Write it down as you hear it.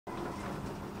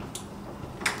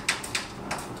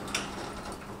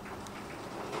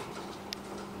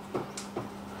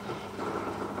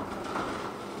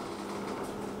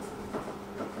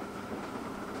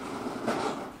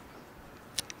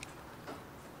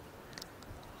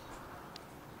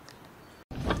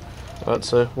Alright,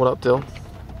 so what up, Dill?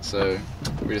 So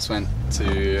we just went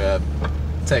to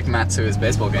take Matt to his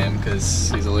baseball game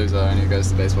because he's a loser and he goes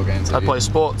to baseball games. I play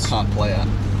sports. Can't play it,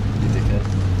 you dickhead.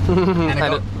 And it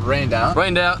got rained out.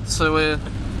 Rained out, so we're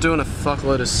doing a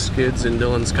fuckload of skids in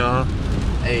Dylan's car.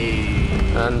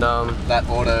 And that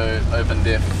auto open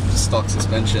diff stock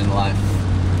suspension life.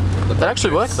 It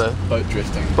actually worked though. Boat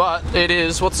drifting. But it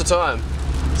is, what's the time?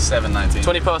 7:19.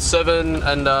 20 past 7,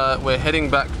 and we're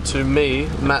heading back to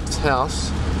Matt's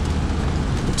house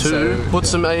to put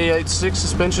some ae86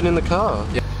 suspension in the car.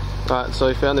 Yeah. Alright, so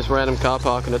we found this random car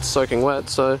park and it's soaking wet,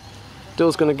 so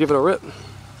Dill's gonna give it a rip.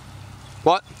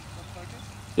 What?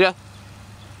 Yeah.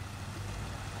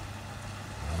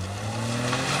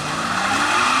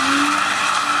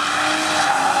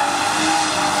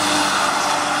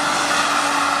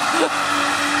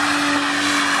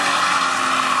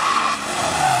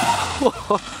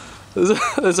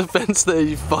 There's a fence there,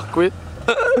 you fuckwit.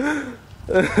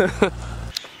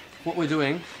 What we're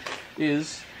doing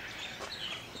is,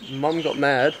 Mum got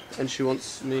mad and she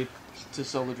wants me to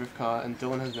sell the drift car and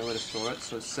Dylan has nowhere to store it,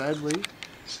 so sadly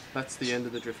that's the end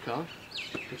of the drift car,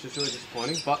 which is really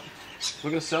disappointing, but we're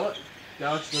going to sell it. The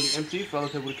garage is going to be empty for other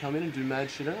people to come in and do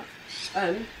mad shit out,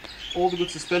 and all the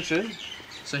good suspension.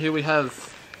 So here we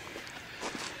have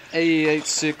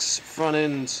ae86 front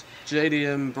end,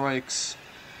 JDM brakes,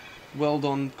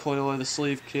 weld-on coilover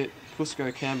sleeve kit,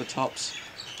 Cusco camber tops,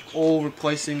 all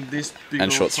replacing this big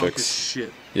and old short hunk of strokes.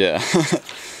 shit. Yeah.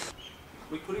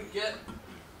 We couldn't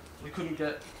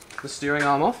get the steering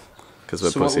arm off. Because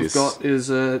we're so pussies. what we've got is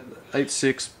a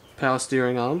 8.6 power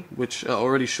steering arm, which are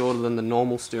already shorter than the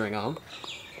normal steering arm,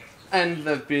 and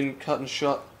they've been cut and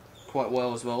shot quite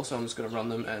well as well. So I'm just going to run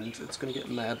them, and it's going to get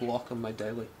mad lock on my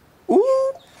daily.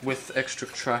 Ooh. With extra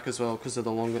track as well because of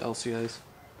the longer LCAs.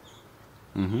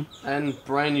 Mm-hmm. And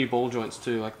brand new ball joints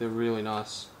too, like they're really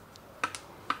nice.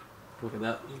 Look at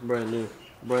that, brand new,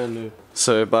 brand new.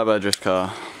 So bye bye drift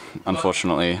car,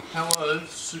 unfortunately. Hello,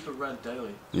 super rad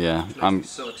daily. Yeah, Which makes me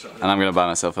so excited. and I'm gonna buy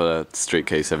myself a street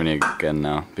Ke70 again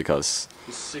now because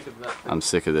You're sick of that thing. I'm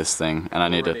sick of this thing and I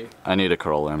need a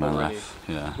Corolla in my life.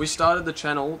 Yeah. We started the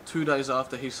channel 2 days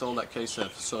after he sold that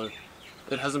Ke70, so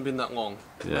it hasn't been that long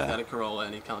Yeah. without a Corolla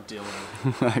and he can't deal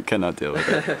with it. I cannot deal with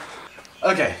it.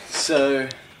 Okay, so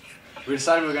we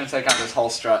decided we were going to take out this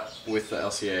whole strut with the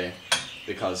LCA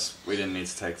because we didn't need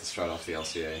to take the strut off the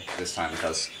LCA this time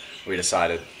because we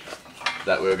decided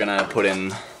that we were going to put in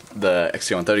the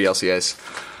XT130 LCAs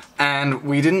and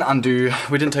we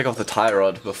didn't take off the tie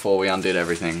rod before we undid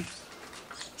everything.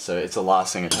 So it's the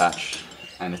last thing attached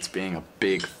and it's being a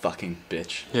big fucking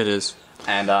bitch. It is.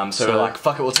 And so we're like,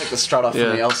 fuck it, we'll take the strut off from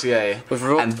the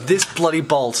LCA. And this bloody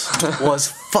bolt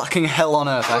was fucking hell on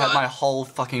earth. I had my whole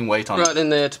fucking weight on it. Right in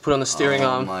there to put on the steering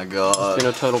arm. Oh my god. It's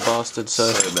been a total bastard,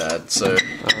 so bad. So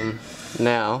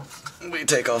now we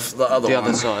take off the other the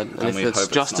other side. And if it's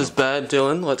just as bad,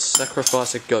 Dylan, let's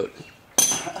sacrifice a goat.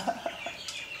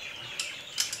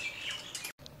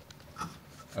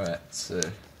 Alright, so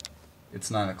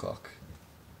it's 9 o'clock.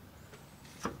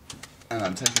 And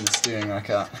I'm taking the steering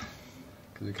rack out.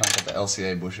 We can't get the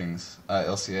LCA bushings,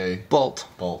 LCA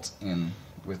bolt in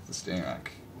with the steering rack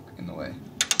in the way.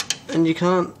 And you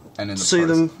can't see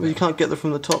them, you can't get them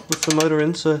from the top with the motor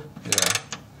in, so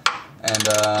yeah. And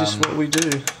just what we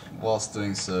do. Whilst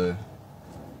doing so,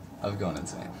 I've gone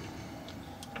insane.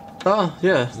 Oh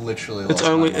yeah. Literally.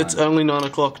 It's only 9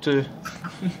 o'clock too,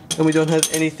 and we don't have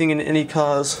anything in any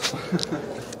cars.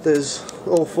 There's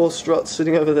all 4 struts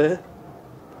sitting over there.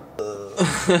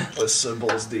 We're so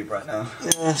balls deep right now.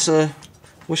 Yeah, so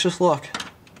wish us luck.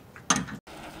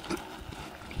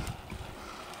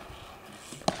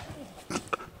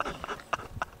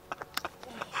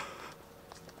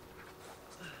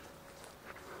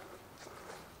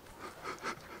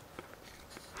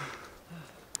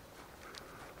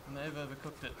 They've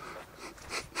overcooked it.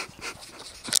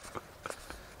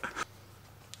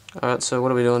 Alright, so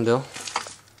what are we doing, Dill?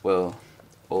 Well,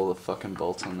 all the fucking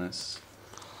bolts on this,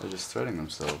 they're just threading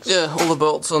themselves. Yeah, all the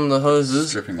bolts on the hoses.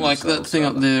 Stripping like that themselves thing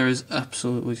out. up there is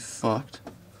absolutely fucked.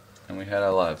 And we had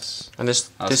our lives. And this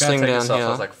I was thing down here. I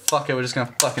was like, fuck it, we're just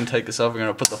gonna fucking take this off, we're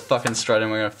gonna put the fucking strut in,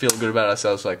 we're gonna feel good about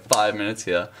ourselves for like 5 minutes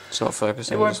here. It's not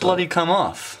focusing. It won't bloody come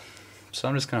off. So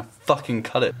I'm just gonna fucking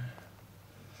cut it.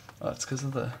 Oh, it's because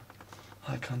of the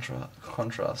high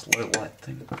contrast low light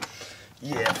thing.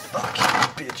 Yeah, fuck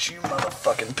you, bitch, you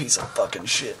motherfucking piece of fucking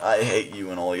shit. I hate you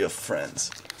and all your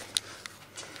friends.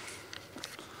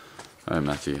 Alright,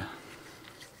 Matthew.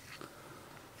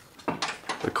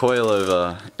 The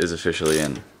coilover is officially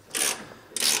in.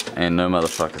 And no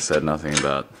motherfucker said nothing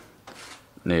about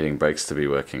needing brakes to be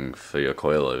working for your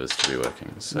coilovers to be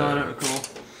working. So. No, I don't recall.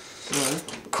 So,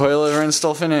 coilover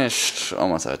install finished on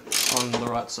my side. on the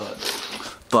right side.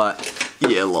 But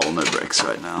yeah, lol, no brakes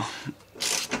right now.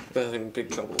 We're having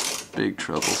big trouble. Big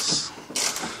troubles.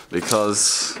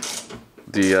 Because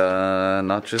the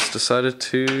nut just decided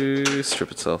to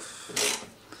strip itself.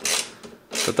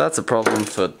 But that's a problem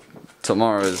for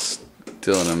tomorrow's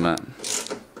Dylan and Matt.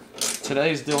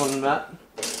 Today's Dylan and Matt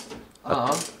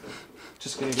are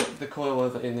just going to get the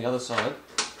coilover in the other side.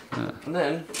 Yeah. And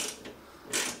then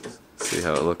See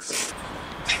how it looks.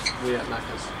 we at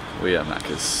Macca's. We are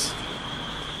Macca's.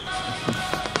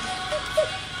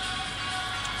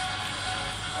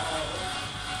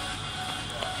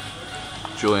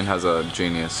 Julian has a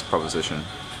genius proposition.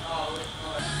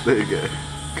 There you go.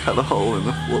 Cut a hole in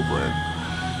the floor plan.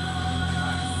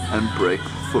 And brake,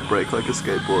 foot brake like a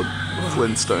skateboard.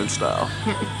 Flintstone style.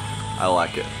 I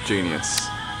like it. Genius.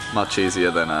 Much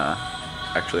easier than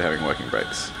actually having working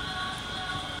brakes.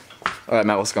 Alright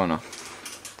Matt, what's going on?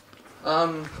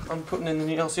 I'm putting in the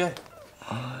new LCA.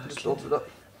 Just bolted it up.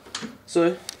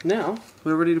 So now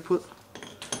we're ready to put.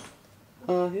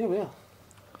 Yeah, we are.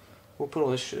 We'll put all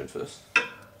this shit in first.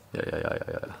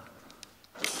 Yeah.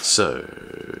 So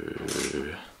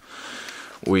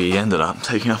we ended up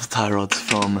taking off the tie rods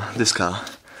from this car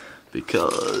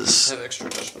because They have extra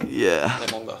attachment. yeah, They're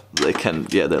longer. they can.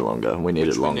 Yeah, they're longer. We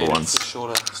needed longer ones. For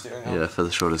shorter steering arm. Yeah, for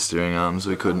the shorter steering arms,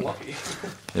 we couldn't. Lucky.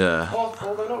 Yeah, Oh,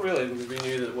 although not really. We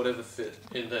knew that whatever fit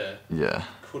in there yeah,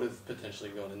 could have potentially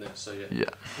gone in there. So yeah. yeah.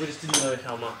 We just didn't know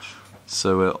how much.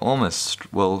 So we're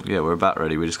almost. Well, yeah, we're about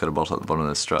ready. We just got to bolt at the bottom of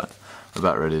the strut. We're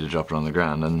about ready to drop it on the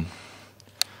ground and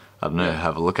I don't know, Yeah.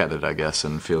 have a look at it, I guess,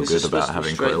 and feel This good is supposed about to be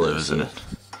having straight though, coilovers in so- it.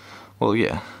 Well,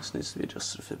 yeah. This needs to be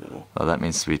adjusted a fair bit more. Well, that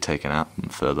means to be taken out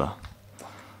further.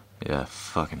 Yeah,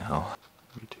 fucking hell.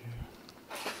 We do.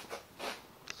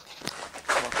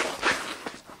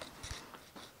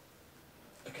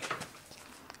 Okay.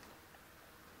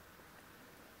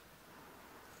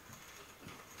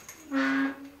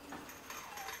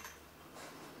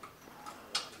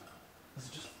 Does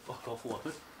it just fuck off like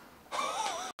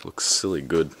it? Looks silly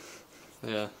good.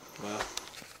 Yeah. Wow.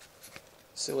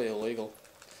 Silly illegal.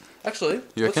 Actually,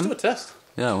 You let's reckon? do a test.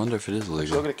 Yeah, I wonder if it is I'll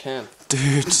illegal. get a can.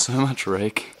 Dude, so much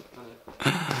rake.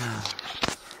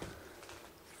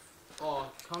 Oh,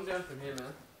 come down from here,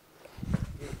 man.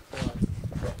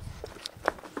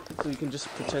 So you can just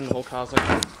pretend the whole car's like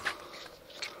that.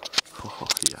 Oh,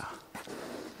 yeah.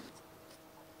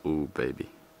 Ooh, baby.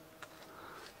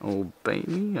 Oh,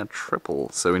 baby, a triple.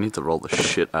 So we need to roll the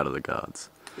shit out of the guards.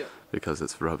 Yep. Because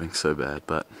it's rubbing so bad,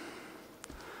 but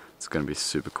it's going to be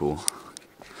super cool.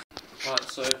 Alright,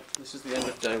 so this is the end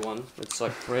of day one. It's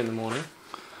like 3 in the morning.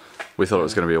 We thought it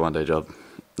was going to be a one-day job.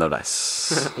 No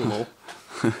dice. Lol.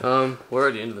 We're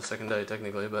already into the second day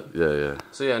technically, but Yeah.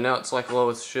 so yeah, now it's like low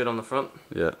as shit on the front.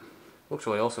 Yeah. Looks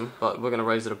really awesome, but we're gonna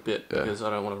raise it a bit Yeah. because I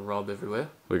don't want to rub everywhere.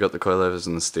 We got the coilovers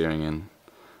and the steering in,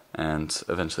 and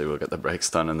eventually we'll get the brakes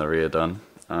done and the rear done.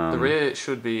 The rear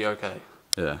should be okay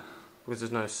Yeah. because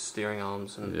there's no steering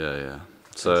arms and Yeah. tension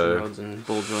So rods and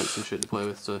ball joints and shit to play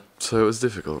with. So it was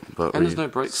difficult, but And we there's no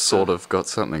brakes, sort so- of got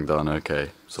something done. Okay,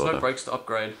 there's sort no of. brakes to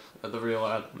upgrade at the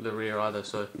rear either.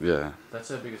 So Yeah. that's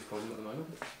our biggest problem at the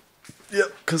moment. Yep.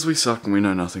 Because we suck and we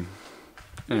know nothing.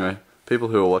 Anyway, people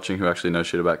who are watching who actually know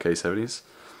shit about Ke70s,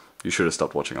 you should have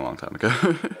stopped watching a long time ago.